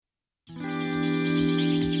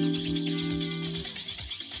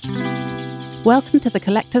Welcome to The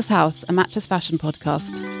Collector's House, a Matches Fashion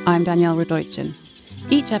podcast. I'm Danielle Radojcin.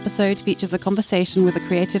 Each episode features a conversation with a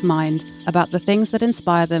creative mind about the things that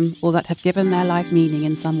inspire them or that have given their life meaning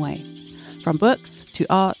in some way. From books to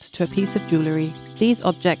art to a piece of jewellery, these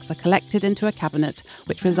objects are collected into a cabinet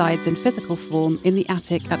which resides in physical form in the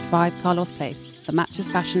attic at 5 Carlos Place, the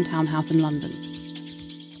Matches Fashion townhouse in London.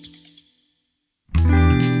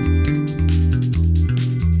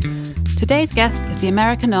 Today's guest is the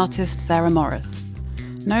American artist Sarah Morris.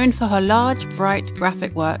 Known for her large, bright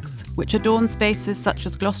graphic works, which adorn spaces such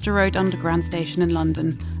as Gloucester Road Underground Station in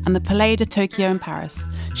London and the Palais de Tokyo in Paris,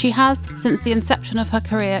 she has, since the inception of her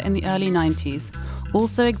career in the early 90s,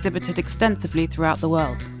 also exhibited extensively throughout the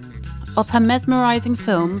world. Of her mesmerising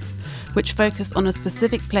films, which focus on a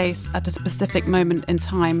specific place at a specific moment in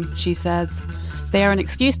time, she says, "They are an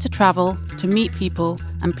excuse to travel, to meet people,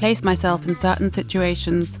 and place myself in certain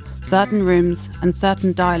situations, certain rooms, and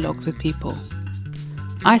certain dialogues with people."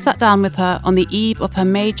 I sat down with her on the eve of her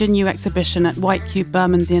major new exhibition at White Cube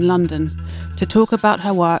Bermondsey in London to talk about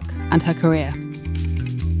her work and her career.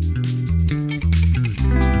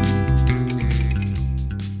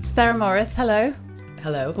 Sarah Morris, hello.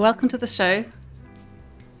 Hello. Welcome to the show.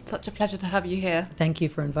 Such a pleasure to have you here. Thank you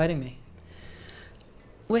for inviting me.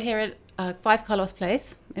 We're here at 5 Carlos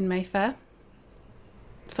Place in Mayfair.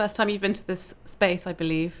 First time you've been to this space, I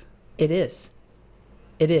believe. It is.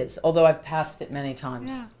 It is, although I've passed it many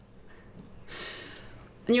times. Yeah.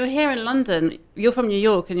 And you're here in London. You're from New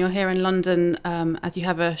York, and you're here in London as you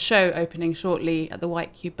have a show opening shortly at the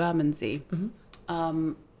White Cube Bermondsey.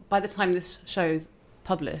 Mm-hmm. By the time this show's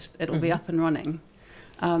published, it'll be up and running.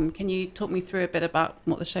 Can you talk me through a bit about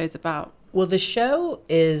what the show's about? Well, the show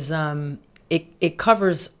is, it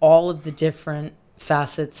covers all of the different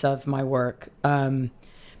facets of my work,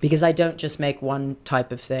 because I don't just make one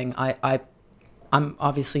type of thing. I'm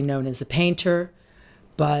obviously known as a painter,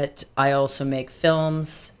 but I also make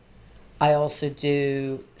films. I also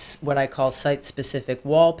do what I call site-specific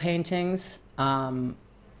wall paintings,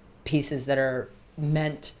 pieces that are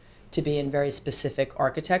meant to be in very specific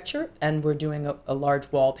architecture. And we're doing a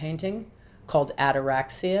large wall painting called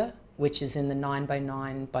Ataraxia, which is in the 9 by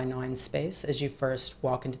 9 by 9 space as you first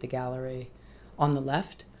walk into the gallery on the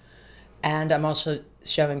left. And I'm also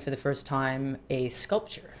showing for the first time a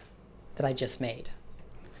sculpture that I just made.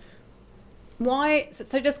 Why?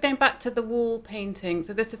 So just going back to the wall painting.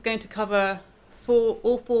 So this is going to cover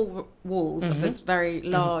all four walls of this very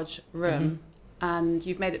large room, and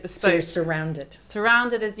you've made it bespoke. So you're surrounded.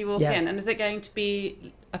 Surrounded as you walk Yes. in. And is it going to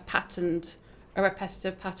be a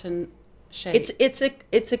repetitive pattern shape?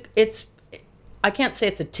 It's I can't say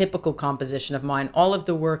it's a typical composition of mine. All of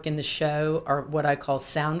the work in the show are what I call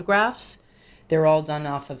sound graphs. They're all done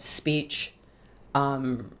off of speech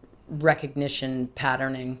recognition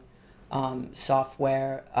patterning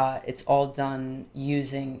software. It's all done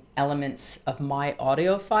using elements of my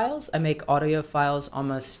audio files. I make audio files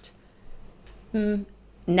almost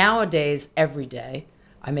nowadays every day.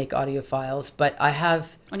 I make audio files, but I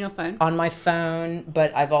have on your phone? On my phone,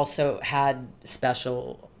 but I've also had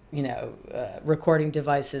special, recording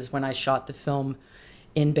devices when I shot the film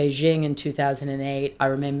in Beijing in 2008. I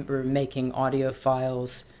remember making audio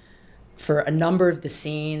files for a number of the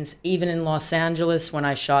scenes, even in Los Angeles when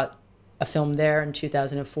I shot a film there in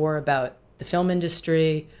 2004 about the film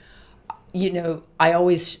industry. I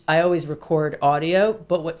always record audio,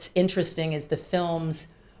 but what's interesting is the films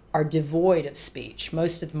are devoid of speech.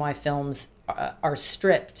 Most of my films are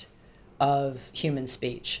stripped of human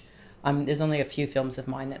speech. There's only a few films of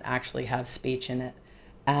mine that actually have speech in it.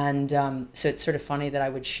 And so it's sort of funny that I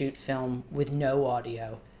would shoot film with no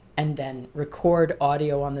audio and then record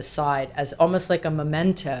audio on the side as almost like a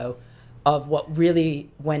memento of what really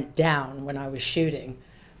went down when I was shooting.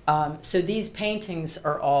 So these paintings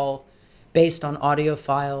are all based on audio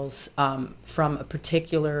files from a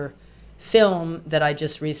particular film that I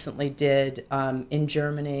just recently did in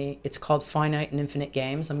Germany. It's called Finite and Infinite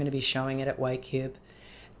Games. I'm going to be showing it at White Cube.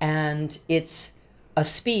 And it's a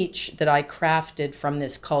speech that I crafted from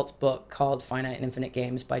this cult book called Finite and Infinite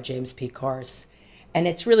Games by James P. Carse. And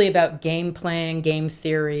it's really about game playing, game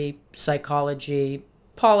theory, psychology,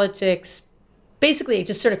 politics. Basically, it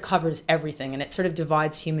just sort of covers everything, and it sort of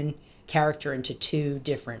divides human character into two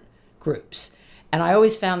different groups. And I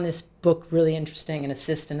always found this book really interesting. An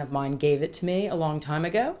assistant of mine gave it to me a long time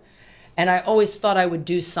ago. And I always thought I would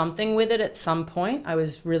do something with it at some point. I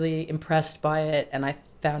was really impressed by it, and I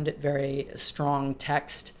found it very strong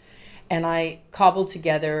text. And I cobbled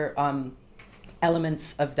together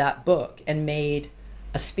elements of that book and made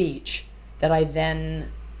a speech that I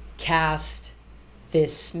then cast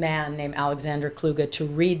this man named Alexander Kluge to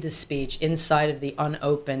read the speech inside of the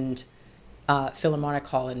unopened Philharmonic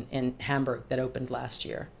Hall in Hamburg that opened last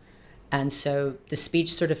year. And so the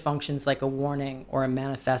speech sort of functions like a warning or a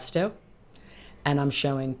manifesto. And I'm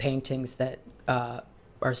showing paintings that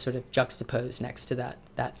are sort of juxtaposed next to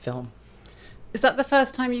that film. Is that the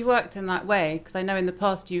first time you've worked in that way? Because I know in the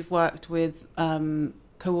past you've worked with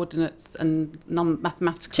coordinates and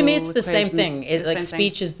mathematical. To me, it's the same equations. thing. Like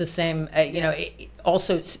speech is the same. You know,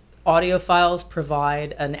 also audio files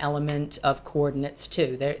provide an element of coordinates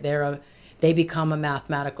too. They become a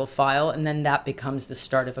mathematical file, and then that becomes the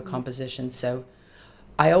start of a composition. So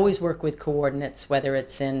I always work with coordinates, whether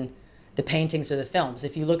it's in the paintings or the films.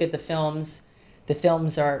 If you look at the films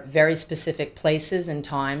are very specific places and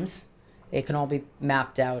times. They can all be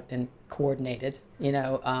mapped out and coordinated, you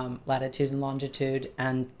know, latitude and longitude,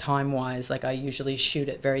 and time-wise. Like I usually shoot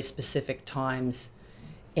at very specific times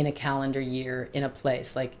in a calendar year in a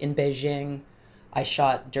place. Like in Beijing, I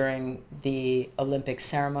shot during the Olympic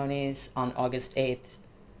ceremonies on August 8th,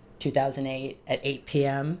 2008 at 8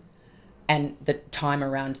 p.m. And the time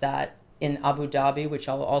around that in Abu Dhabi, which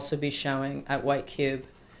I'll also be showing at White Cube,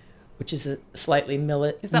 which is a slightly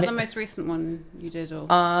Is that the most recent one you did? Or?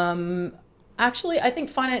 Actually, I think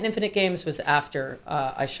Finite and Infinite Games was after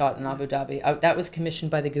I shot in Abu Dhabi. That was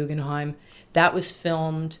commissioned by the Guggenheim. That was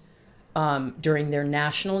filmed during their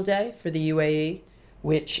National Day for the UAE,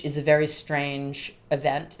 which is a very strange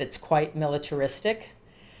event that's quite militaristic.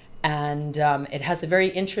 And it has a very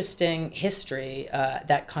interesting history,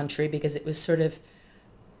 that country, because it was sort of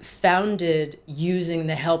founded using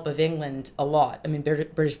the help of England a lot. I mean,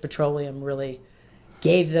 British Petroleum really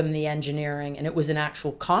gave them the engineering, and it was an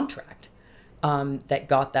actual contract that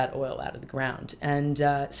got that oil out of the ground. And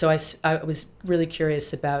so I was really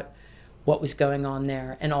curious about what was going on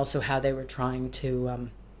there, and also how they were trying to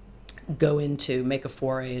make a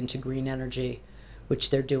foray into green energy, which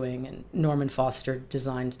they're doing. And Norman Foster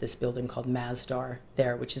designed this building called Masdar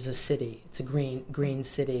there, which is a city. It's a green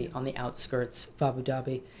city on the outskirts of Abu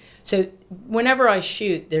Dhabi. So whenever I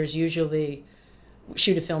shoot, there's usually,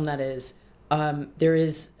 shoot a film that is, I'm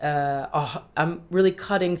really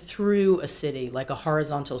cutting through a city, like a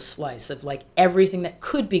horizontal slice of like everything that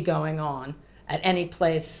could be going on at any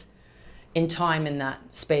place in time in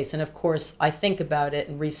that space. And of course, I think about it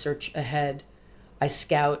and research ahead. I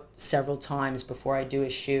scout several times before I do a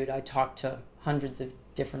shoot. I talk to hundreds of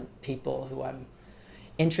different people who I'm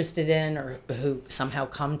interested in, or who somehow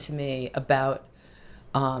come to me about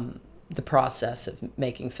the process of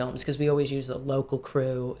making films, because we always use a local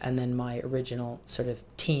crew and then my original sort of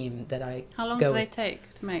team that I How long do they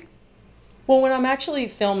take to make? Well, when I'm actually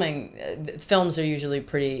filming, films are usually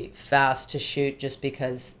pretty fast to shoot just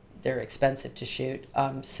because they're expensive to shoot.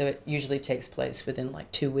 So it usually takes place within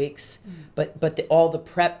like 2 weeks. But all the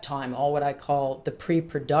prep time, all what I call the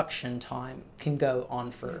pre-production time, can go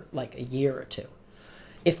on for like a year or two,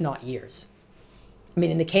 if not years. I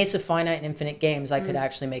mean, in the case of Finite and Infinite Games, I could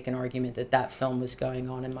actually make an argument that that film was going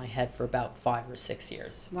on in my head for about 5 or 6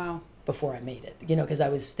 years. Wow. Before I made it, you know, because I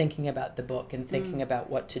was thinking about the book and thinking about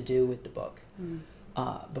what to do with the book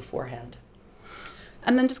beforehand.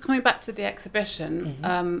 And then just coming back to the exhibition,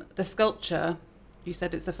 the sculpture, you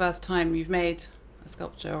said it's the first time you've made a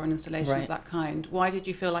sculpture or an installation of that kind. Why did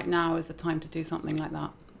you feel like now is the time to do something like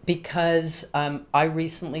that? Because I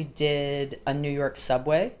recently did a New York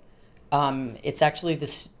subway. It's actually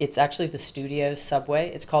the studio's subway.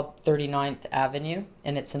 It's called 39th Avenue,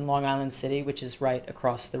 and it's in Long Island City, which is right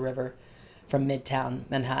across the river from Midtown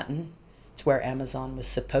Manhattan. It's where Amazon was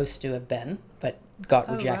supposed to have been, but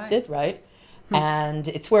got rejected, right? And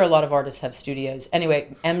it's where a lot of artists have studios.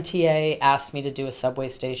 Anyway, MTA asked me to do a subway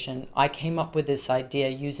station. I came up with this idea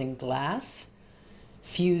using glass,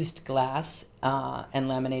 fused glass and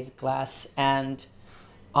laminated glass, and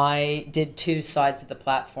I did 2 sides of the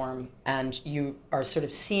platform, and you are sort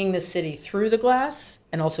of seeing the city through the glass,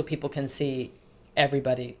 and also people can see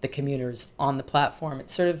everybody, the commuters, on the platform.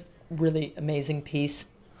 It's sort of really amazing piece.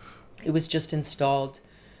 It was just installed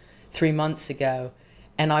 3 months ago,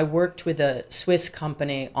 and I worked with a Swiss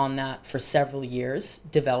company on that for several years,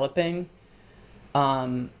 developing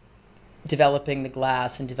the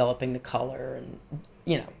glass and developing the color and,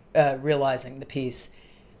 realizing the piece.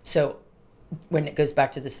 So when it goes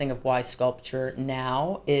back to this thing of why sculpture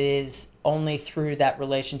now, it is only through that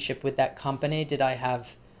relationship with that company did I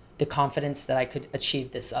have the confidence that I could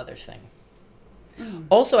achieve this other thing.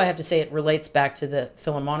 Also, I have to say it relates back to the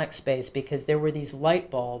Philharmonic space, because there were these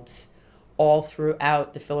light bulbs all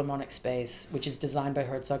throughout the Philharmonic space, which is designed by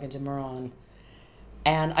Herzog and de Meuron.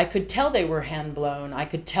 And I could tell they were hand blown. I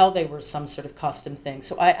could tell they were some sort of custom thing.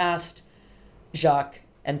 So I asked Jacques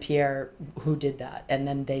and Pierre who did that, and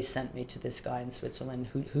then they sent me to this guy in Switzerland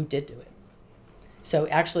who did do it. So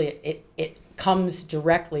actually, it comes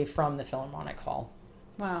directly from the Philharmonic Hall.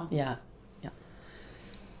 Wow. Yeah.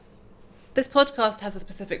 This podcast has a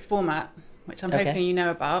specific format, which I'm hoping you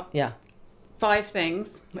know about. Yeah. 5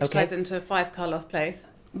 things, which ties into 5 Carlos Place.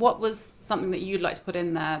 What was something that you'd like to put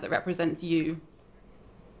in there that represents you?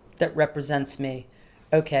 That represents me.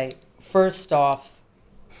 Okay, first off,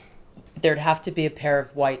 there'd have to be a pair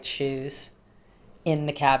of white shoes in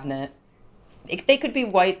the cabinet. They could be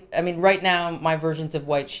white. I mean, right now, my versions of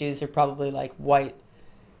white shoes are probably like white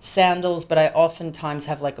sandals, but I oftentimes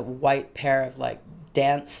have like a white pair of like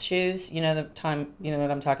dance shoes. You know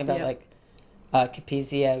what I'm talking about? Yeah. Like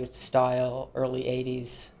Capezio style, early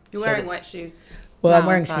 80s. You're wearing white shoes. Well, now, I'm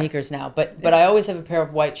wearing sneakers now, but I always have a pair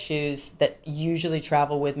of white shoes that usually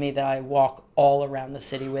travel with me that I walk all around the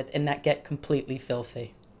city with and that get completely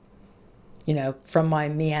filthy. You know, from my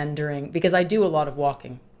meandering, because I do a lot of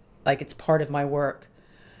walking. Like, it's part of my work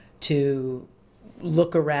to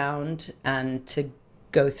look around and to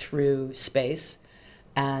go through space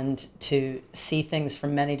and to see things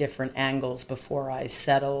from many different angles before I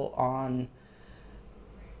settle on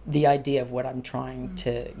the idea of what I'm trying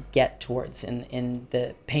to get towards in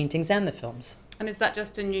the paintings and the films. And is that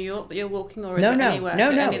just in New York that you're walking, or is it anywhere? No.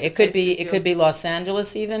 It could be Los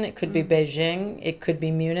Angeles even. It could be Beijing. It could be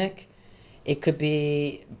Munich. It could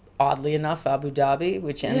be, oddly enough, Abu Dhabi,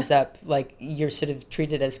 which ends up like you're sort of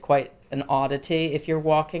treated as quite an oddity if you're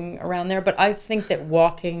walking around there. But I think that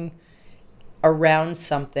walking around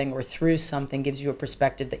something or through something gives you a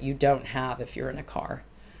perspective that you don't have if you're in a car.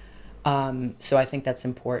 So I think that's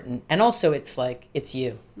important. And also it's like, it's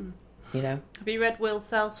you, you know? Have you read Will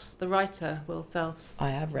Self's, the writer, Will Self's I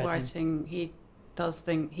have read writing? He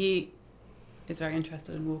is very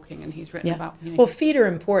interested in walking, and he's written about, Well, feet are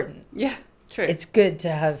important. Yeah, true. It's good to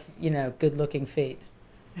have, good looking feet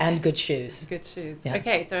and good shoes. Good shoes. Yeah.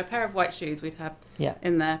 Okay, so a pair of white shoes we'd have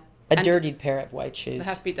in there. A dirtied pair of white shoes. They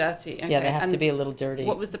have to be dirty. Okay. Yeah, they have to be a little dirty.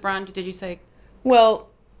 What was the brand, did you say? Well,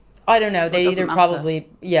 I don't know. They either matter. probably,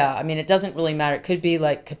 I mean, it doesn't really matter. It could be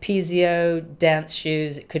like Capezio dance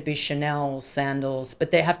shoes. It could be Chanel sandals,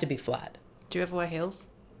 but they have to be flat. Do you ever wear heels?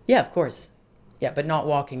 Yeah, of course. Yeah, but not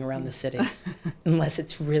walking around the city unless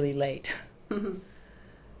it's really late. And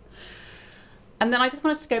then I just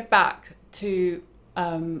wanted to go back to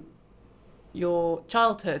your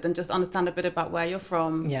childhood and just understand a bit about where you're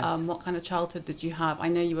from. Yes. What kind of childhood did you have? I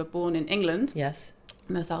know you were born in England. Yes.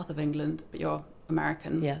 In the south of England, but you're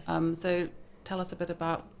American. Yes. So tell us a bit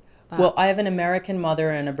about that. Well, I have an American mother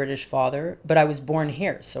and a British father, but I was born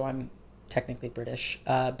here, so I'm technically British.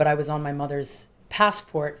 But I was on my mother's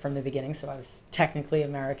passport from the beginning, so I was technically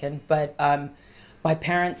American. But my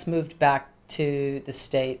parents moved back to the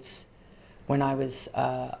States when I was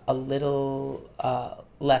a little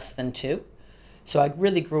less than 2. So I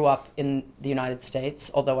really grew up in the United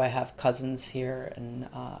States, although I have cousins here, and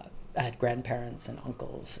I had grandparents and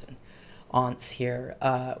uncles and aunts here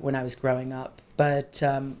when I was growing up. But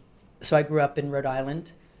so I grew up in Rhode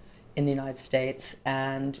Island in the United States,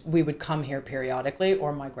 and we would come here periodically,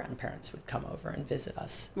 or my grandparents would come over and visit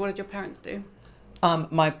us. What did your parents do?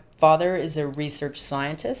 My father is a research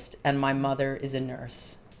scientist, and my mother is a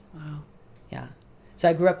nurse. Wow. Yeah. So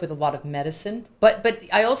I grew up with a lot of medicine, but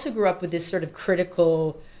I also grew up with this sort of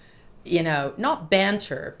critical, not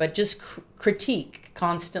banter, but just critique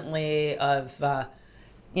constantly of,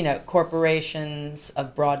 corporations,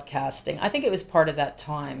 of broadcasting. I think it was part of that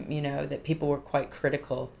time, that people were quite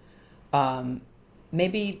critical.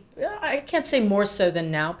 Maybe, I can't say more so than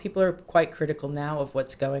now. People are quite critical now of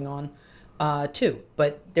what's going on, too.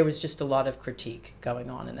 But there was just a lot of critique going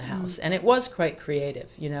on in the house. And it was quite creative.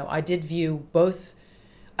 I did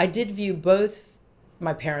view both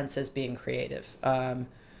my parents as being creative.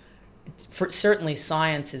 Certainly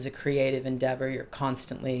science is a creative endeavor. You're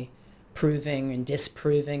constantly proving and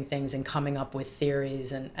disproving things and coming up with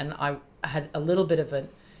theories. And I had a little bit of an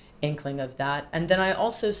inkling of that. And then I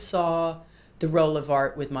also saw the role of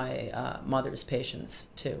art with my mother's patients,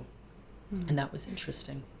 too. And that was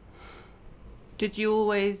interesting. Did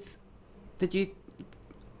you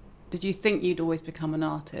think you'd always become an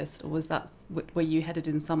artist, or were you headed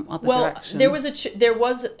in some other direction? Well, there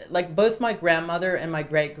was like both my grandmother and my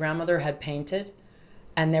great grandmother had painted,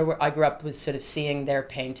 and I grew up with sort of seeing their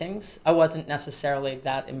paintings. I wasn't necessarily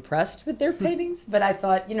that impressed with their paintings, but I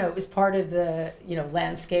thought it was part of the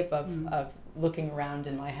landscape of looking around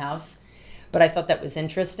in my house. But I thought that was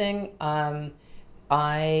interesting. I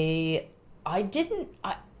knew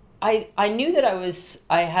that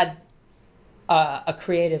I had a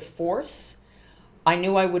creative force. I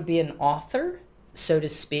knew I would be an author, so to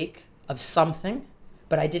speak, of something,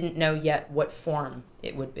 but I didn't know yet what form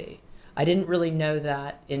it would be. I didn't really know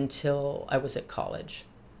that until I was at college.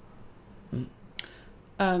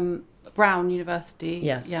 Brown University.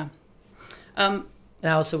 Yes. Yeah. And I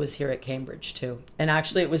also was here at Cambridge too. And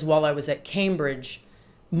actually it was while I was at Cambridge,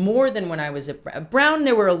 more than when I was at Brown,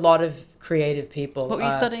 there were a lot of creative people. What were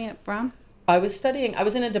you studying at Brown? I was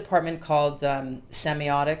in a department called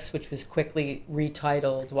semiotics, which was quickly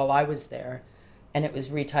retitled while I was there. And it was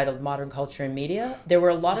retitled Modern Culture and Media. There were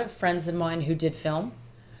a lot of friends of mine who did film.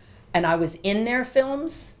 And I was in their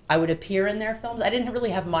films. I would appear in their films. I didn't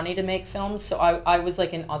really have money to make films, so I was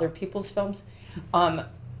like in other people's films.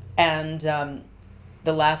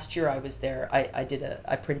 The last year I was there,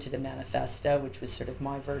 I printed a manifesto, which was sort of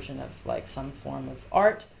my version of like some form of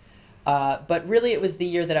art. But really it was the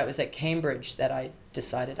year that I was at Cambridge that I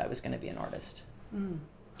decided I was going to be an artist. Mm.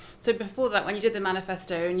 So before that, when you did the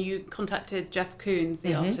manifesto and you contacted Jeff Koons,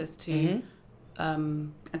 the artist, to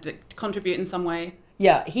contribute in some way.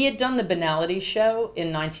 Yeah, he had done the Banality show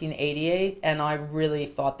in 1988, and I really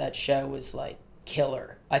thought that show was like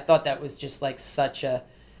killer. I thought that was just like such a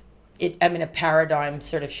paradigm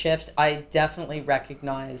sort of shift. I definitely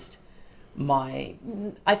recognized I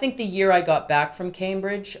think the year I got back from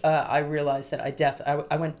Cambridge, I realized that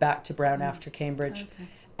I went back to Brown after Cambridge,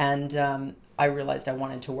 and I realized I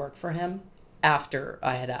wanted to work for him after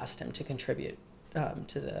I had asked him to contribute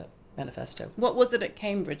to the manifesto. What was it at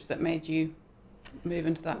Cambridge that made you move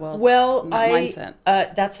into that world? Well, mindset?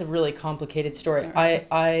 That's a really complicated story. Right.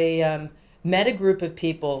 I met a group of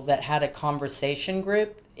people that had a conversation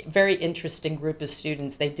group, very interesting group of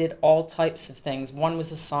students. They did all types of things. One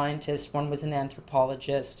was a scientist, one was an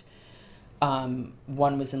anthropologist, one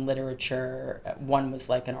was in literature, one was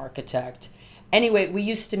like an architect. Anyway, we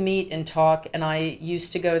used to meet and talk, and I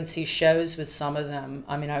used to go and see shows with some of them.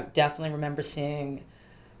 I mean, I definitely remember seeing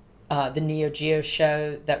the Neo Geo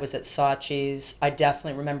show that was at Saatchi's. I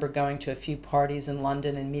definitely remember going to a few parties in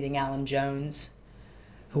London and meeting Alan Jones,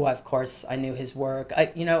 who, of course, I knew his work.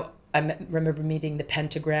 I remember meeting the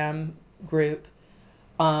Pentagram group.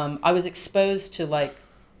 I was exposed to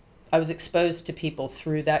people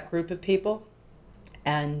through that group of people,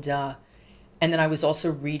 and then I was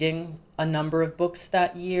also reading a number of books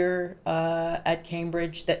that year at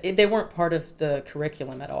Cambridge. That they weren't part of the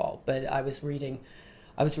curriculum at all, but I was reading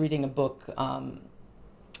a book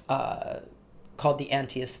called The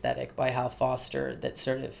Anti-Aesthetic by Hal Foster that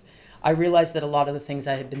sort of, I realized that a lot of the things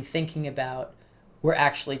I had been thinking about were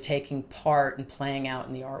actually taking part and playing out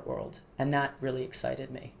in the art world. And that really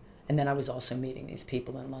excited me. And then I was also meeting these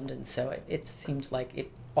people in London. So it seemed like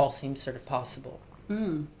it all seemed sort of possible.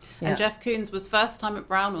 Mm. Yeah. And Jeff Koons was first time at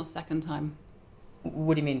Brown or second time?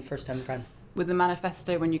 What do you mean first time at Brown? With the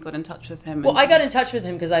manifesto, when you got in touch with him? Well, I got in touch with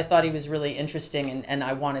him because I thought he was really interesting, and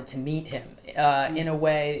I wanted to meet him in a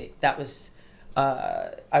way that was,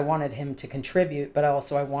 I wanted him to contribute, but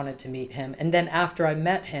also I wanted to meet him. And then after I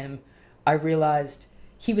met him, I realized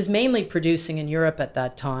he was mainly producing in Europe at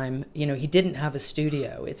that time. You know, he didn't have a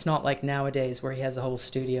studio. It's not like nowadays where he has a whole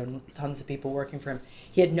studio and tons of people working for him.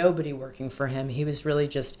 He had nobody working for him. He was really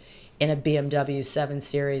just in a BMW 7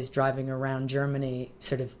 Series driving around Germany,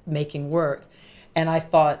 sort of making work. And I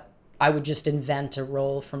thought I would just invent a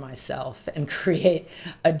role for myself and create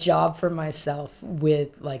a job for myself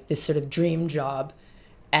with like this sort of dream job.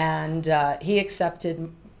 And he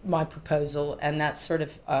accepted my proposal, and that's sort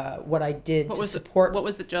of what I did to support. What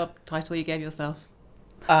was the job title you gave yourself?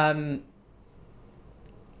 I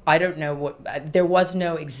don't know what, there was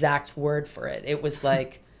no exact word for it. It was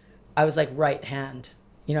like, I was like right hand.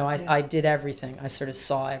 You know, I did everything. I sort of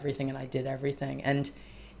saw everything and I did everything. And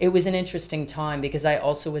it was an interesting time because I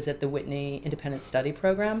also was at the Whitney Independent Study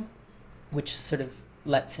Program, which sort of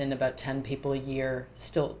lets in about 10 people a year,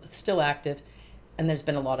 still active. And there's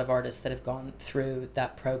been a lot of artists that have gone through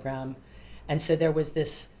that program. And so there was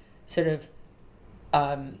this sort of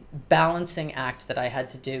balancing act that I had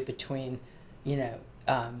to do between, you know,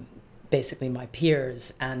 basically my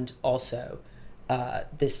peers and also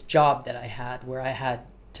this job that I had where I had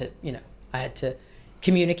to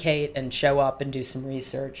communicate and show up and do some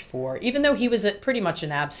research for, even though he was pretty much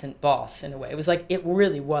an absent boss in a way. It was like, it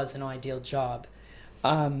really was an ideal job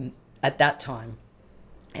at that time.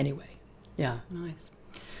 Anyway. Yeah. Nice.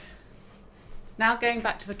 Now going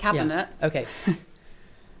back to the cabinet. Yeah. Okay.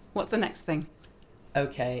 What's the next thing?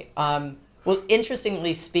 Okay. Well,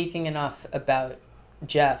 interestingly, speaking enough about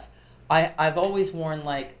Jeff, I've always worn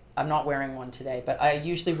like, I'm not wearing one today, but I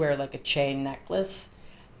usually wear like a chain necklace.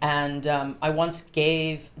 And I once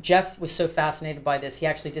Jeff was so fascinated by this, he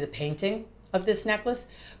actually did a painting of this necklace.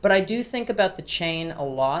 But I do think about the chain a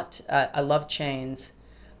lot. I love chains.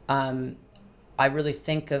 I really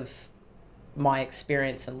think of my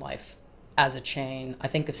experience in life as a chain. I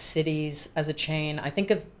think of cities as a chain. I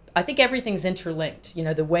think everything's interlinked. You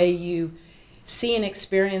know, the way you see and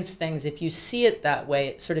experience things, if you see it that way,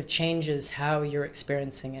 it sort of changes how you're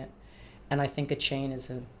experiencing it. And I think a chain is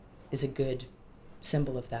a good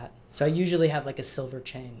symbol of that. So I usually have like a silver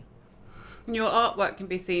chain. And your artwork can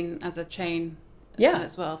be seen as a chain,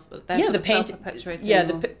 as well.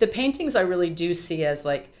 The paintings I really do see as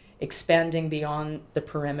like expanding beyond the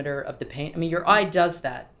perimeter of the paint. I mean, your eye does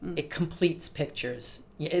that. It completes pictures.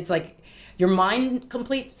 It's like your mind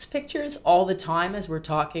completes pictures all the time as we're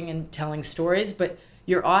talking and telling stories, but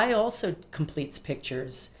your eye also completes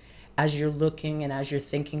pictures as you're looking and as you're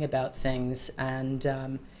thinking about things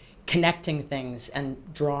and connecting things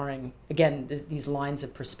and drawing, again, these lines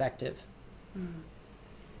of perspective.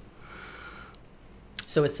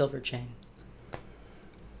 So a silver chain.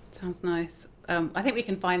 Sounds nice. I think we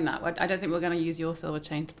can find that. I don't think we're going to use your silver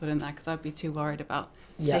chain to put in there because I'd be too worried about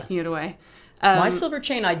taking it away. My silver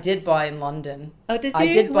chain I did buy in London. Oh, did you? I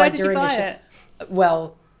did buy Why did during you buy the it?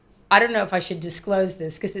 Well, I don't know if I should disclose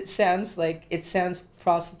this because it sounds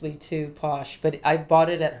possibly too posh, but I bought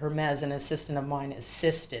it at Hermes. An assistant of mine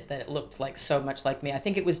insisted that it looked like so much like me. I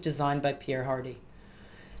think it was designed by Pierre Hardy.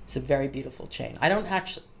 It's a very beautiful chain.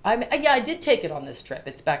 I did take it on this trip.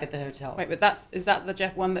 It's back at the hotel. Wait, but is that the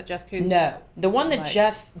Jeff one that Jeff Koons? No, the one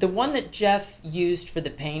that Jeff used for the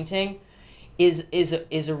painting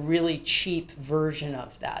is a really cheap version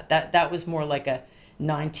of that. That was more like a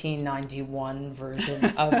 1991 version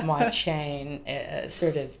of my chain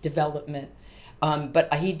sort of development.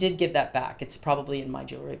 But he did give that back. It's probably in my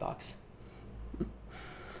jewelry box.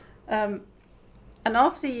 And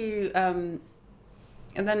after you,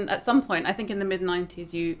 and then at some point, I think in the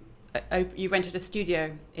mid-90s, you rented a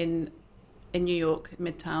studio in New York,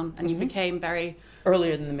 Midtown, and you became very...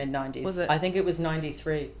 Earlier than the mid-90s. Was it? I think it was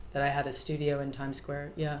 93 that I had a studio in Times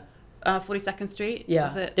Square, 42nd Street? Yeah.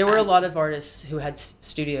 Was it? There were a lot of artists who had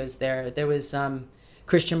studios there. There was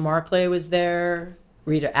Christian Marclay was there.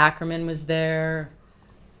 Rita Ackerman was there.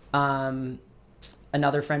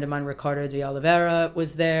 Another friend of mine, Ricardo de Oliveira,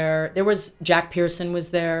 was there. There was Jack Pearson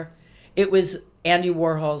was there. It was Andy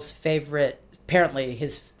Warhol's apparently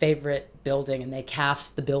his favorite building, and they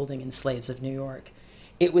cast the building in Slaves of New York.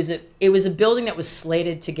 It was a building that was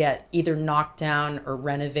slated to get either knocked down or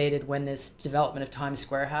renovated when this development of Times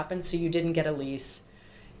Square happened, so you didn't get a lease.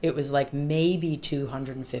 It was like maybe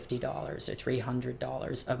 $250 or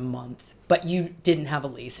 $300 a month, but you didn't have a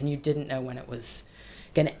lease and you didn't know when it was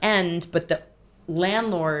going to end. But the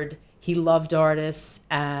landlord, he loved artists,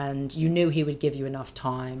 and you knew he would give you enough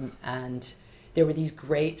time. And there were these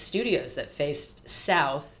great studios that faced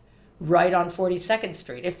south right on 42nd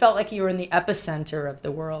Street. It felt like you were in the epicenter of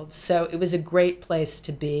the world. So it was a great place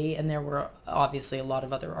to be. And there were obviously a lot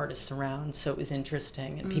of other artists around. So it was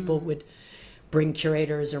interesting. And people would bring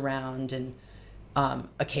curators around, and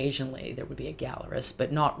occasionally there would be a gallerist,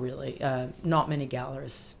 but not really. Not many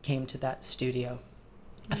gallerists came to that studio.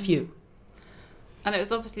 A few. And it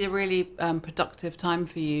was obviously a really productive time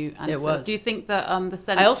for you. And it was. Do you think that the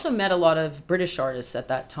sense... I also met a lot of British artists at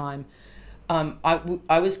that time.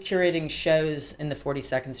 I was curating shows in the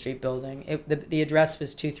 42nd Street building. The address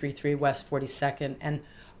was 233 West 42nd. And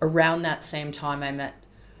around that same time, I met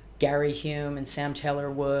Gary Hume and Sam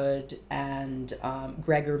Taylor Wood and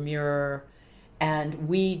Gregor Muir. And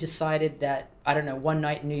we decided that, I don't know, one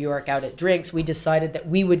night in New York out at drinks, we decided that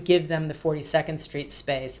we would give them the 42nd Street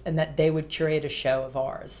space and that they would curate a show of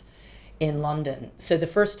ours in London. So the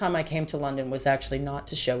first time I came to London was actually not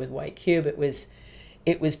to show with White Cube. It was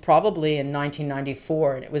probably in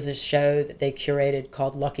 1994, and it was a show that they curated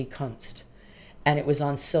called Lucky Kunst. And it was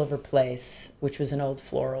on Silver Place, which was an old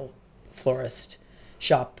florist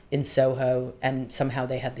shop in Soho, and somehow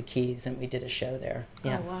they had the keys, and we did a show there.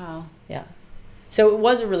 Yeah. Oh, wow. Yeah. So it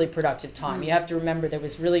was a really productive time. You have to remember there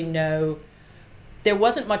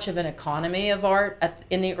wasn't much of an economy of art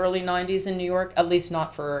in the early 90s in New York, at least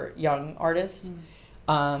not for young artists.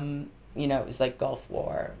 It was like Gulf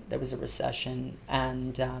War. There was a recession,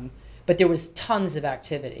 but there was tons of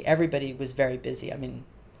activity. Everybody was very busy. I mean,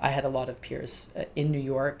 I had a lot of peers in New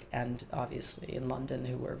York and obviously in London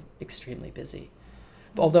who were extremely busy.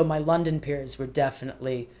 Although my London peers were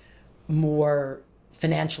definitely more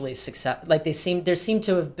financially successful. Like there seemed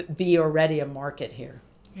to be already a market here.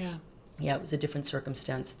 Yeah. Yeah, it was a different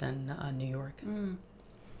circumstance than New York.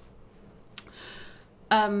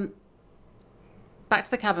 back to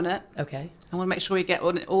the cabinet. Okay. I want to make sure we get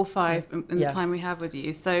all 5 in the Yeah. time we have with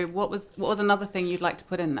you. So what was another thing you'd like to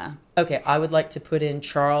put in there? Okay, I would like to put in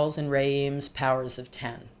Charles and Ray Eames' Powers of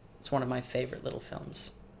 10. It's one of my favorite little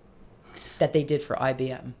films that they did for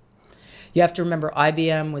IBM. You have to remember,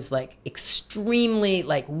 IBM was like extremely,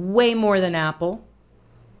 like way more than Apple.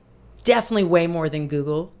 Definitely way more than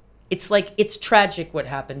Google. It's tragic what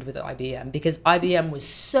happened with IBM, because IBM was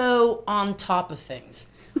so on top of things.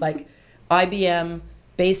 Like, IBM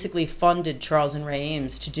basically funded Charles and Ray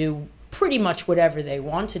Eames to do pretty much whatever they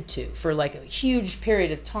wanted to for like a huge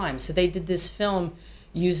period of time. So they did this film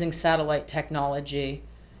using satellite technology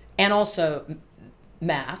and also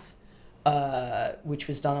math, which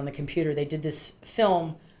was done on the computer. They did this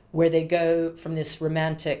film where they go from this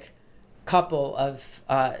romantic couple of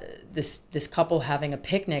this couple having a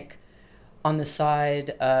picnic on the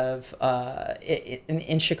side of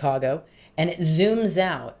in Chicago, and it zooms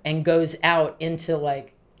out and goes out into,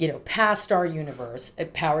 like, you know, past our universe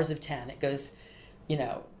at powers of 10. It goes, you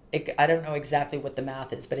know, I don't know exactly what the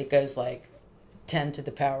math is, but it goes like 10 to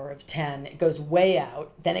the power of 10. It goes way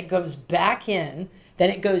out, then it goes back in, then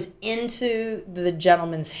it goes into the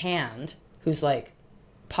gentleman's hand, who's like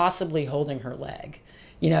possibly holding her leg.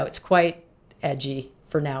 You know, it's quite edgy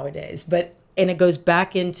for nowadays, and it goes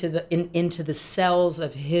back into the cells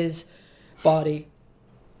of his body,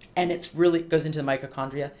 and it goes into the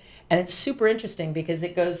mitochondria. And it's super interesting because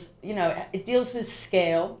it goes, you know, it deals with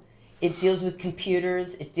scale, it deals with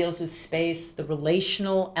computers, it deals with space, the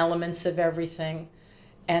relational elements of everything,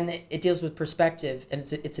 and it deals with perspective. And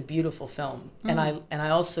it's a beautiful film. Mm. And I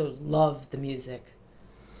also love the music,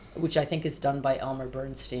 which I think is done by Elmer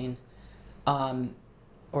Bernstein,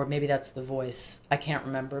 or maybe that's The Voice. I can't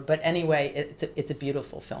remember, but anyway, it's a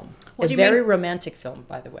beautiful film. A very romantic film,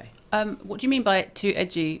 by the way. What do you mean by it too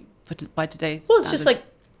edgy by today's? Well, it's just like,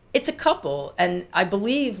 it's a couple, and I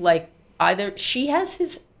believe like either she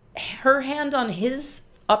has her hand on his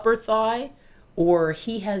upper thigh, or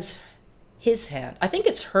he has his hand. I think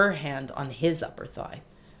it's her hand on his upper thigh.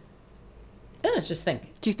 Yeah, let's just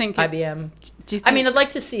think. Do you think IBM? I mean, I'd like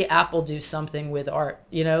to see Apple do something with art.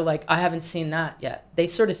 You know, like, I haven't seen that yet. They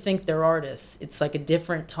sort of think they're artists. It's like a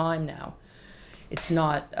different time now. It's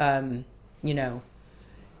not, you know,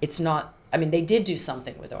 it's not. I mean, they did do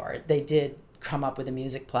something with art. They did come up with a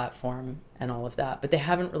music platform and all of that, but they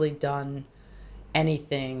haven't really done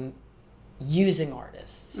anything using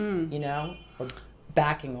artists, you know, or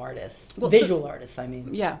backing artists, visual artists, I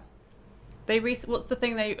mean. Yeah. What's the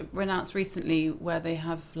thing they announced recently where they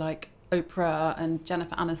have like Oprah and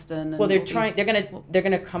Jennifer Aniston? And well, they're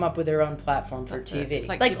gonna come up with their own platform for TV. It's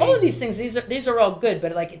like TV. All of these things, these are all good,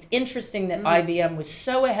 but like, it's interesting that IBM was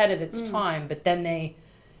so ahead of its time, but then they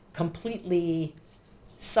completely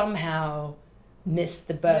somehow missed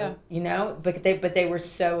the boat, you know, but they were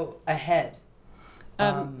so ahead.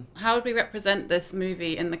 How would we represent this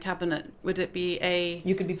movie in the cabinet? Would it be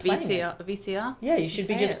you could be playing VCR? A VCR? Yeah, you should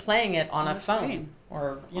be just playing it on a phone screen.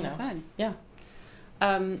 or on a phone. Yeah.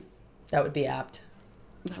 That would be apt.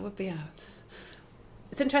 That would be apt.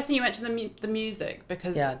 It's interesting you mentioned the music,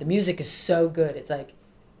 because the music is so good. It's like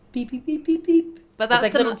beep beep beep beep beep. But that's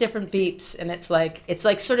like little different beeps, and it's like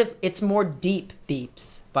sort of, it's more deep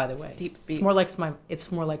beeps, by the way. Deep beeps.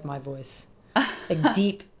 It's more like my voice. Like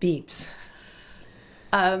deep beeps.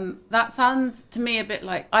 That sounds to me a bit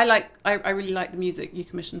like I really like the music you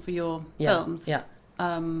commission for your films. Yeah.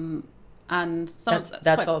 And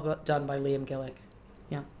that's all done by Liam Gillick.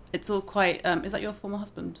 Yeah. It's all quite. Is that your former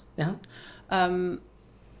husband? Yeah.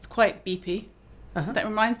 It's quite beepy. Uh-huh. That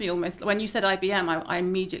reminds me almost, when you said IBM, I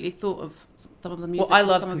immediately thought of some of the music. Well, I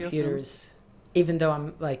love computers, even though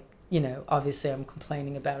I'm like, you know, obviously I'm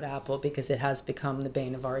complaining about Apple because it has become the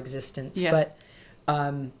bane of our existence. Yeah. But,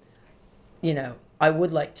 you know, I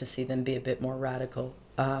would like to see them be a bit more radical.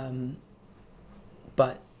 But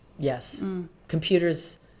yes,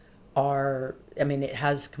 computers are, I mean, it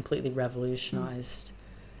has completely revolutionized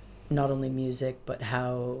not only music, but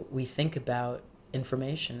how we think about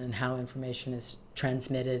information and how information is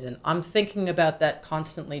transmitted. And I'm thinking about that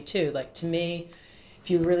constantly too. Like, to me, if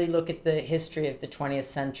you really look at the history of the 20th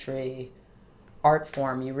century art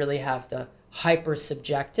form, you really have the hyper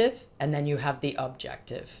subjective and then you have the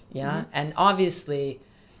objective. Yeah. And obviously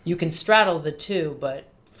you can straddle the two,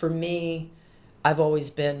 but for me, I've always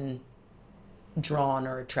been drawn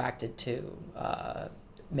or attracted to,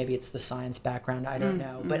 maybe it's the science background, I don't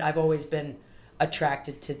know, but I've always been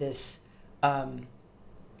attracted to this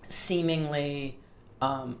seemingly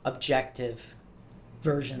objective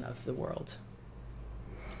version of the world.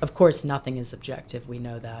 Of course, nothing is objective, we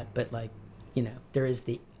know that, but like, you know, there is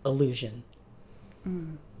the illusion.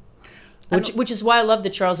 which is why I love the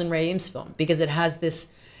Charles and Ray Eames film, because it has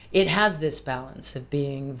this balance of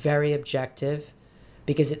being very objective,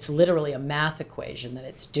 because it's literally a math equation that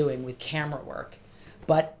it's doing with camera work,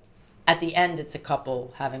 but at the end it's a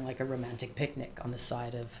couple having like a romantic picnic on the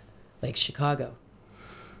side of Lake Chicago.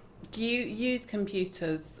 Do you use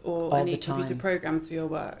computers or All any the time. computer programs for your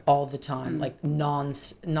work? All the time, like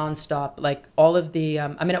nonstop, like all of the,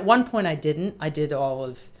 I mean, at one point I did all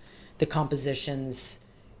of the compositions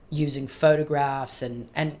using photographs and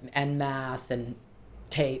math and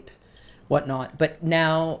tape, whatnot. But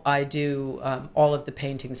now I do, all of the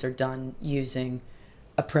paintings are done using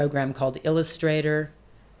a program called Illustrator,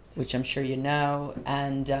 which I'm sure you know.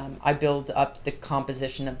 And I build up the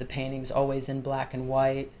composition of the paintings always in black and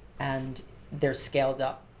white. And they're scaled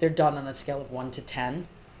up. They're done on a scale of 1 to 10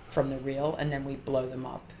 from the reel, and then we blow them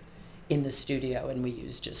up in the studio, and we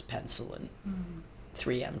use just pencil and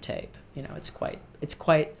 3M tape. You know, it's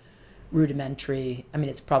quite rudimentary. I mean,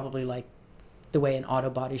 it's probably like the way an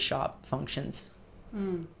auto body shop functions.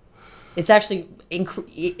 It's actually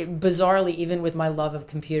bizarrely, even with my love of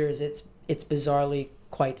computers, it's bizarrely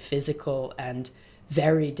quite physical and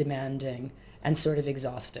very demanding and sort of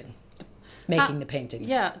exhausting. Making the paintings.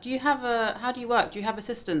 Yeah. How do you work? Do you have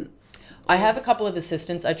assistants? I have a couple of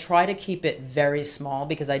assistants. I try to keep it very small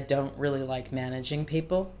because I don't really like managing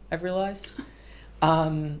people, I've realized.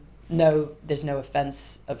 No, there's no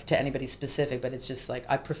offense to anybody specific, but it's just like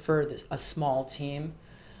I prefer a small team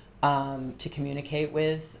to communicate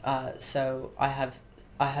with. So I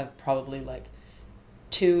have probably like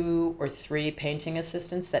 2 or 3 painting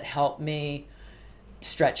assistants that help me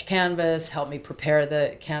stretch canvas, help me prepare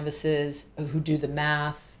the canvases, who do the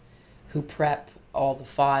math, who prep all the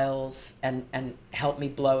files, and help me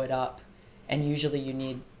blow it up. And usually you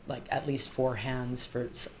need like at least 4 hands for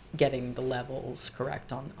getting the levels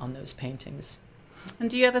correct on those paintings. And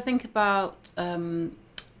do you ever think about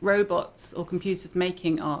robots or computers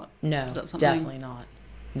making art? No, definitely not.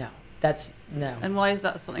 No. And why is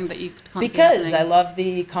that something that you can't Because see I love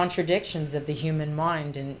the contradictions of the human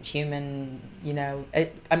mind and human, you know,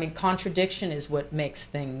 I mean, contradiction is what makes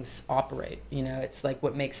things operate. You know, it's like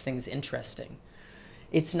what makes things interesting.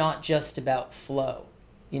 It's not just about flow.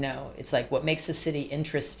 You know, it's like what makes a city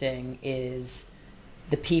interesting is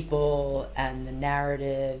the people and the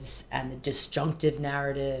narratives and the disjunctive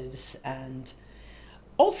narratives, and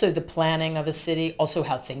also the planning of a city, also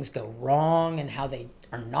how things go wrong and how they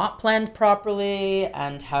are not planned properly,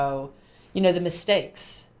 and how, you know, the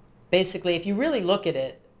mistakes. Basically, if you really look at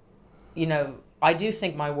it, you know, I do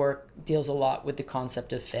think my work deals a lot with the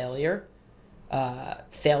concept of failure,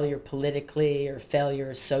 failure politically or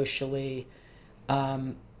failure socially.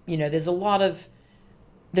 You know, there's a lot of,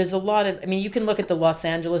 I mean, you can look at the Los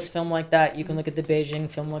Angeles film like that. You can look at the Beijing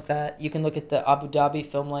film like that. You can look at the Abu Dhabi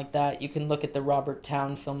film like that. You can look at the Robert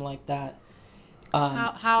Town film like that.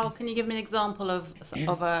 How can you give me an example of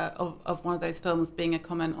one of those films being a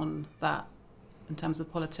comment on that in terms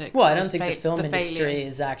of politics? Well, I don't think the film industry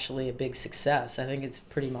is actually a big success. I think it's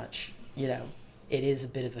pretty much, you know, it is a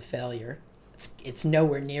bit of a failure. It's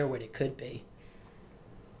nowhere near what it could be.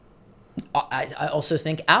 I also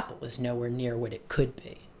think Apple is nowhere near what it could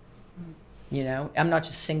be. You know, I'm not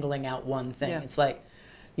just singling out one thing. Yeah. It's like,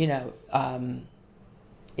 you know,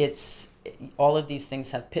 all of these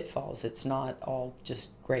things have pitfalls. It's not all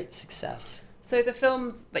just great success. So the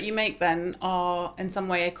films that you make then are in some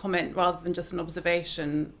way a comment rather than just an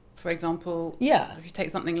observation. For example, yeah, if you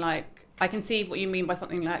take something like, I can see what you mean by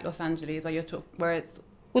something like Los Angeles, where it's,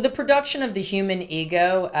 well, the production of the human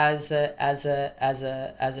ego as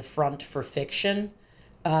a front for fiction.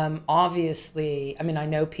 Obviously, I mean, I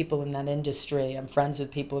know people in that industry. I'm friends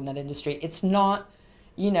with people in that industry. It's not,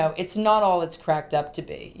 you know, it's not all it's cracked up to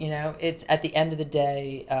be. You know, it's at the end of the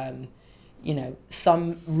day, you know,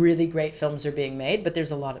 some really great films are being made, but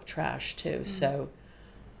there's a lot of trash too. Mm-hmm. So,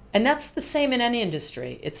 and that's the same in any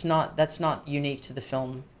industry. That's not unique to the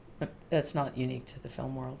film. That's not unique to the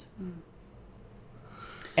film world. Mm.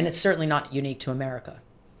 And it's certainly not unique to America.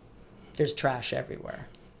 There's trash everywhere.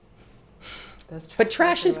 But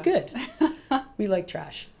trash everywhere. Is good. We like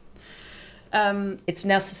trash. It's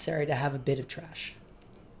necessary to have a bit of trash.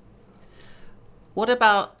 What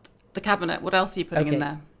about the cabinet? What else are you putting in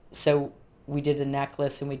there? So we did a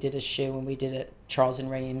necklace and we did a shoe and we did a Charles and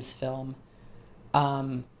Ray Eames film.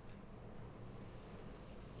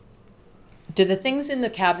 Do the things in the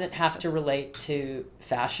cabinet have to relate to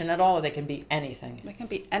fashion at all, or they can be anything? They can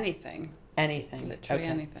be anything. Anything. Literally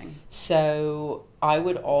anything. So I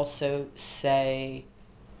would also say,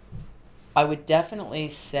 I would definitely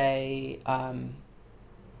say,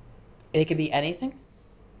 it could be anything.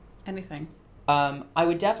 Anything. I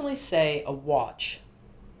would definitely say a watch.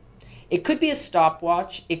 It could be a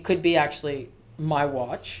stopwatch. It could be actually my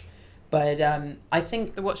watch. But I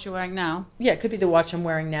think, The watch you're wearing now? yeah, it could be the watch I'm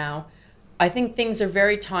wearing now. I think things are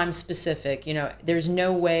very time specific. You know, there's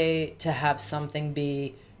no way to have something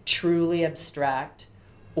be truly abstract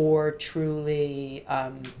or truly,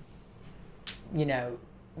 you know,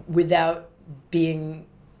 without being,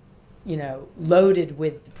 you know, loaded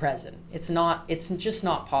with the present. It's just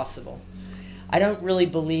not possible. I don't really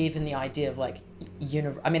believe in the idea of like,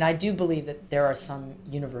 I mean, I do believe that there are some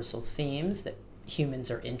universal themes that humans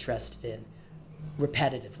are interested in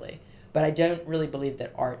repetitively, but I don't really believe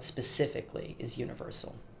that art specifically is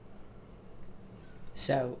universal.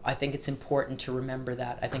 So I think it's important to remember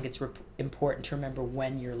that. I think it's important to remember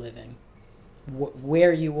when you're living,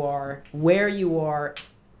 where you are,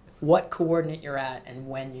 what coordinate you're at, and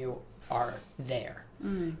when you are there,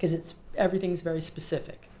 because everything's very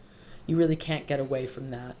specific. You really can't get away from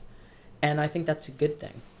that, and I think that's a good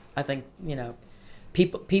thing. I think, you know,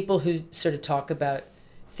 people who sort of talk about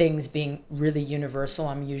things being really universal,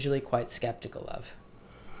 I'm usually quite skeptical of.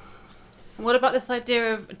 What about this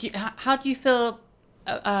idea of, how do you feel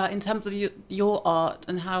in terms of your art,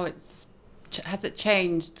 and how has it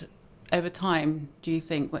changed over time, do you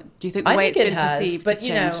think? Do you think the way it's been perceived but has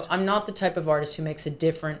you know, changed? I'm not the type of artist who makes a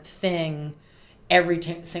different thing every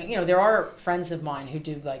time. You know, there are friends of mine who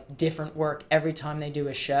do like different work every time they do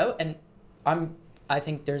a show, and I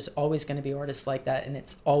think there's always going to be artists like that, and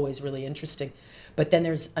it's always really interesting. But then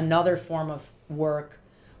there's another form of work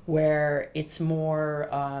where it's more,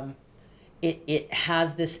 it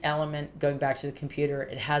has this element, going back to the computer,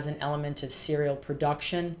 it has an element of serial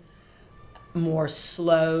production, more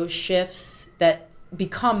slow shifts that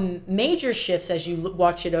become major shifts as you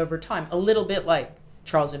watch it over time. A little bit like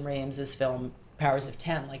Charles and Rams's film Powers of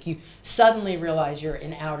 10. Like, you suddenly realize you're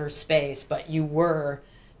in outer space, but you were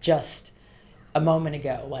just a moment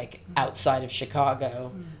ago, like outside of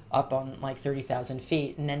Chicago, up on like 30,000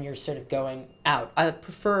 feet, and then you're sort of going out. I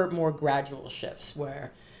prefer more gradual shifts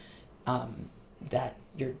where that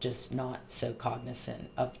you're just not so cognizant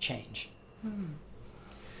of change.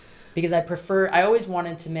 Because I always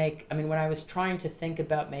wanted to make, I mean, when I was trying to think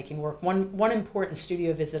about making work, one important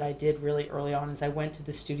studio visit I did really early on is I went to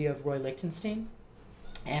the studio of Roy Lichtenstein,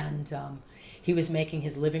 and he was making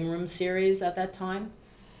his living room series at that time,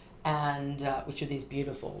 and which are these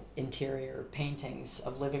beautiful interior paintings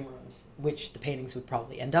of living rooms, which the paintings would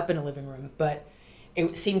probably end up in a living room, but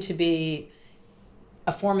it seemed to be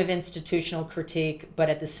a form of institutional critique, but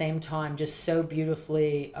at the same time just so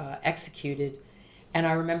beautifully executed. And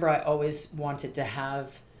I remember I always wanted to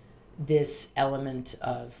have this element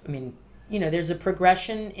of, I mean, you know, there's a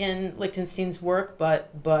progression in Lichtenstein's work, but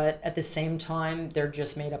at the same time, they're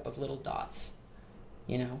just made up of little dots,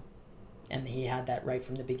 you know, and he had that right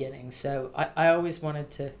from the beginning. So I always wanted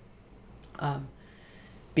to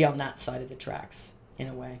be on that side of the tracks in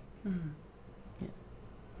a way. Mm-hmm. Yeah.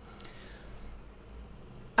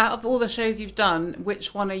 Out of all the shows you've done,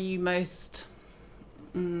 which one are you most...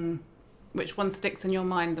 which one sticks in your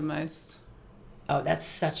mind the most? Oh, that's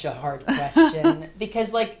such a hard question.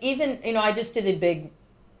 Because, like, even, you know, I just did a big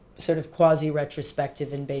sort of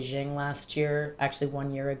quasi-retrospective in Beijing last year, actually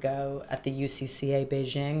 1 year ago at the UCCA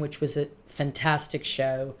Beijing, which was a fantastic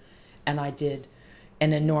show. And I did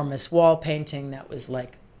an enormous wall painting that was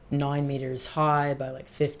like 9 meters high by like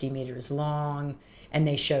 50 meters long. And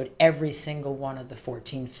they showed every single one of the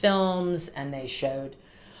 14 films, and they showed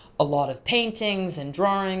a lot of paintings and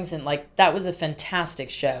drawings, and like, that was a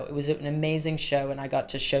fantastic show. It was an amazing show, and I got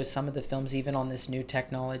to show some of the films even on this new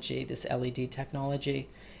technology, this LED technology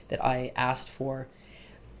that I asked for.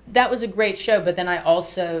 That was a great show, but then I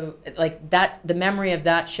also, like, that, the memory of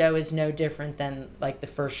that show is no different than like the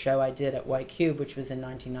first show I did at White Cube, which was in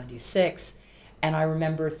 1996. And I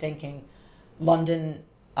remember thinking, London,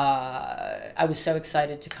 I was so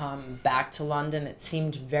excited to come back to London. It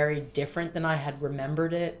seemed very different than I had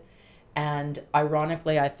remembered it. And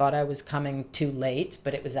ironically, I thought I was coming too late,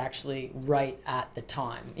 but it was actually right at the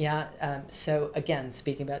time. Yeah. So again,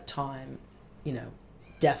 speaking about time, you know,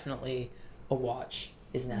 definitely a watch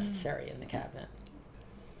is necessary in the cabinet.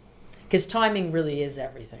 Because timing really is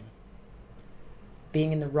everything.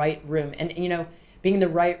 Being in the right room, and, you know, being in the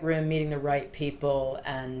right room, meeting the right people,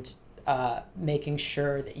 and making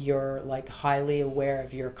sure that you're like highly aware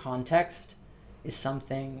of your context is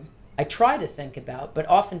something I try to think about, but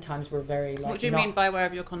oftentimes we're very like... What do you mean by aware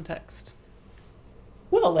of your context?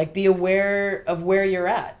 Well, like, be aware of where you're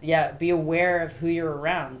at. Yeah, be aware of who you're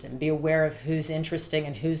around, and be aware of who's interesting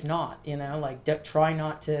and who's not, you know, like, try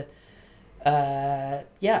not to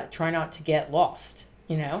get lost,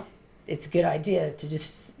 you know? it's a good idea to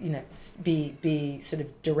just, you know, be sort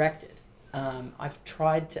of directed. I've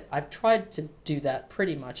tried to do that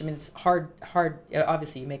pretty much. I mean, it's hard.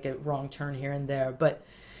 Obviously, you make a wrong turn here and there, but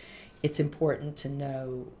it's important to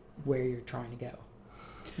know where you're trying to go.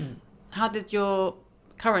 How did your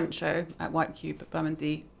current show at White Cube at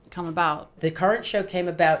Bermondsey come about? The current show came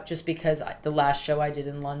about just because the last show I did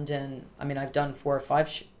in London, I mean, I've done 4 or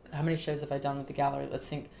 5 how many shows have I done with the gallery? Let's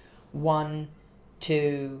think. 1,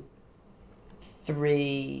 2,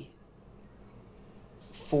 3,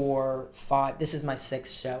 4, 5. This is my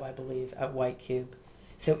 6th show, I believe, at White Cube.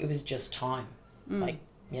 So it was just time. Like,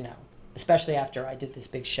 you know, especially after I did this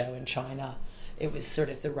big show in China, it was sort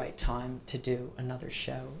of the right time to do another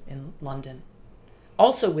show in London.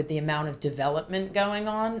 Also with the amount of development going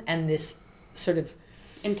on and this sort of...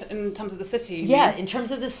 In terms of the city? Yeah, in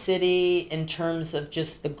terms of the city, in terms of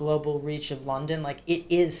just the global reach of London, like it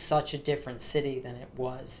is such a different city than it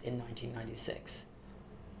was in 1996.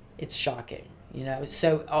 It's shocking, you know.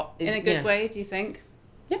 So in a good way, do you think?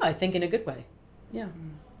 Yeah, I think in a good way. Yeah.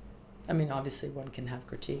 I mean, obviously one can have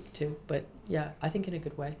critique too, but yeah, I think in a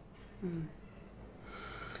good way.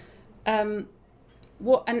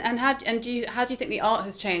 What how do you think the art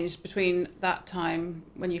has changed between that time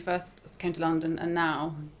when you first came to London and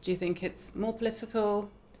now? Do you think it's more political,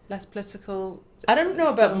 less political? I don't know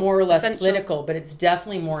about more or less essential? political, but it's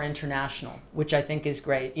definitely more international, which I think is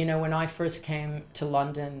great. You know, when I first came to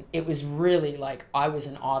London, it was really like I was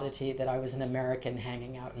an oddity that I was an American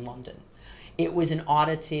hanging out in London. It was an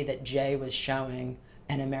oddity that Jay was showing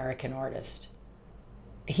an American artist.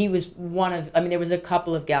 He was one of, I mean, there was a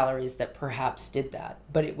couple of galleries that perhaps did that,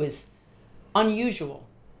 but it was unusual.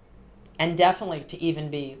 And definitely to even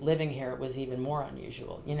be living here, it was even more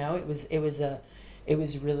unusual. You know, it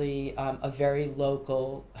was really a very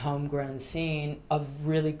local, homegrown scene of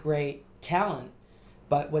really great talent.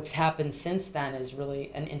 But what's happened since then is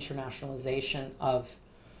really an internationalization of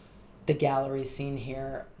the gallery scene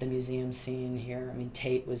here, the museum scene here. I mean,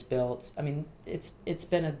 Tate was built. I mean, it's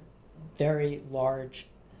been a very large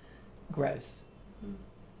growth.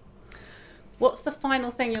 What's the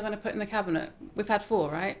final thing you're going to put in the cabinet? We've had 4,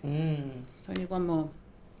 right? So we need one more.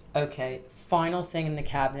 Okay, final thing in the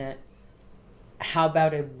cabinet. How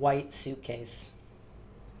about a white suitcase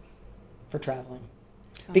for traveling?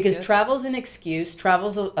 Because good. travel's an excuse.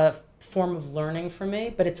 Travel's a form of learning for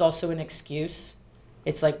me, but it's also an excuse.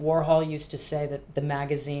 It's like Warhol used to say that the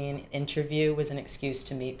magazine interview was an excuse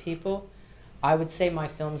to meet people. I would say my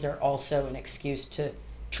films are also an excuse to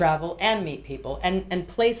travel and meet people and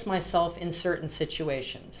place myself in certain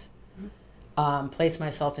situations, place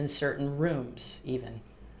myself in certain rooms even,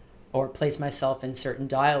 or place myself in certain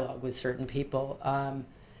dialogue with certain people.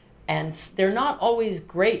 And they're not always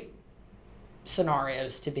great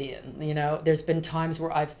scenarios to be in. You know, there's been times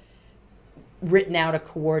where I've written out a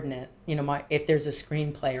coordinate, you know, if there's a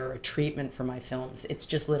screenplay or a treatment for my films, it's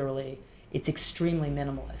just literally, it's extremely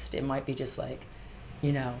minimalist. It might be just like,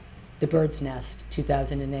 you know, The Bird's Nest,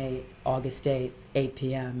 2008, August 8, 8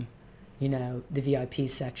 p.m., you know, the VIP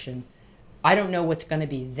section. I don't know what's going to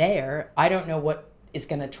be there. I don't know what is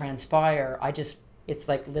going to transpire. It's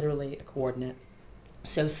like literally a coordinate.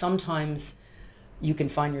 So sometimes you can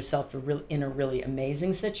find yourself in a really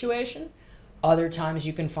amazing situation. Other times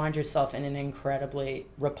you can find yourself in an incredibly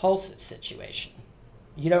repulsive situation.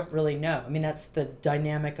 You don't really know. I mean, that's the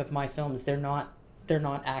dynamic of my films. They're not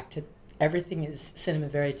acted. Everything is cinema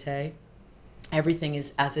verite. Everything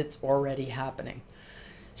is as it's already happening.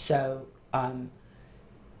 So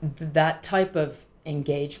that type of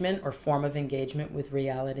engagement or form of engagement with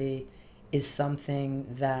reality is something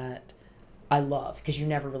that I love because you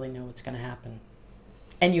never really know what's going to happen.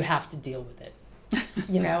 And you have to deal with it.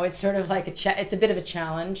 You know, it's sort of like it's a bit of a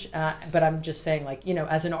challenge, but I'm just saying, like, you know,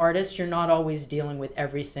 as an artist, you're not always dealing with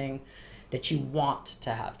everything that you want to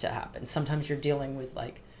have to happen. Sometimes you're dealing with,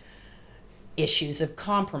 like, issues of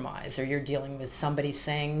compromise, or you're dealing with somebody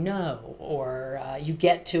saying no, or you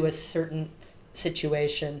get to a certain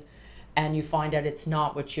situation and you find out it's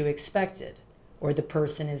not what you expected, or the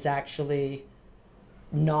person is actually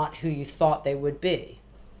not who you thought they would be,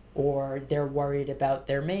 or they're worried about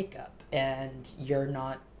their makeup and you're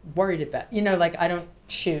not worried about, you know, like, I don't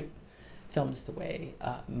shoot films the way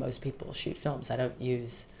most people shoot films.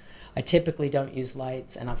 I typically don't use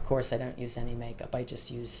lights, and of course I don't use any makeup. I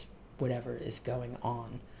just use whatever is going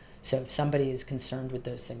on. So if somebody is concerned with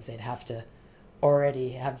those things, they'd have to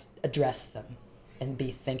already have addressed them and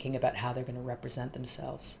be thinking about how they're going to represent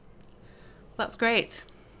themselves. That's great.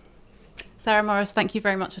 Sarah Morris, thank you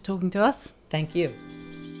very much for talking to us. Thank you.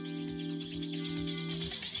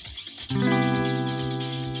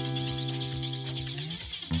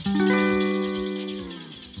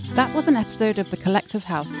 That was an episode of The Collector's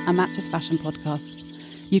House, a Matches Fashion podcast.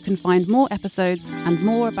 You can find more episodes and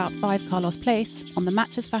more about 5 Carlos Place on the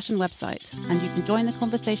Matches Fashion website, and you can join the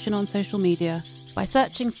conversation on social media by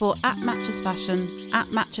searching for @MatchesFashion,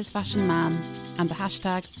 @MatchesFashionMan, and the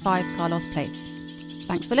hashtag 5 Carlos Place.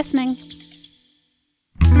 Thanks for listening.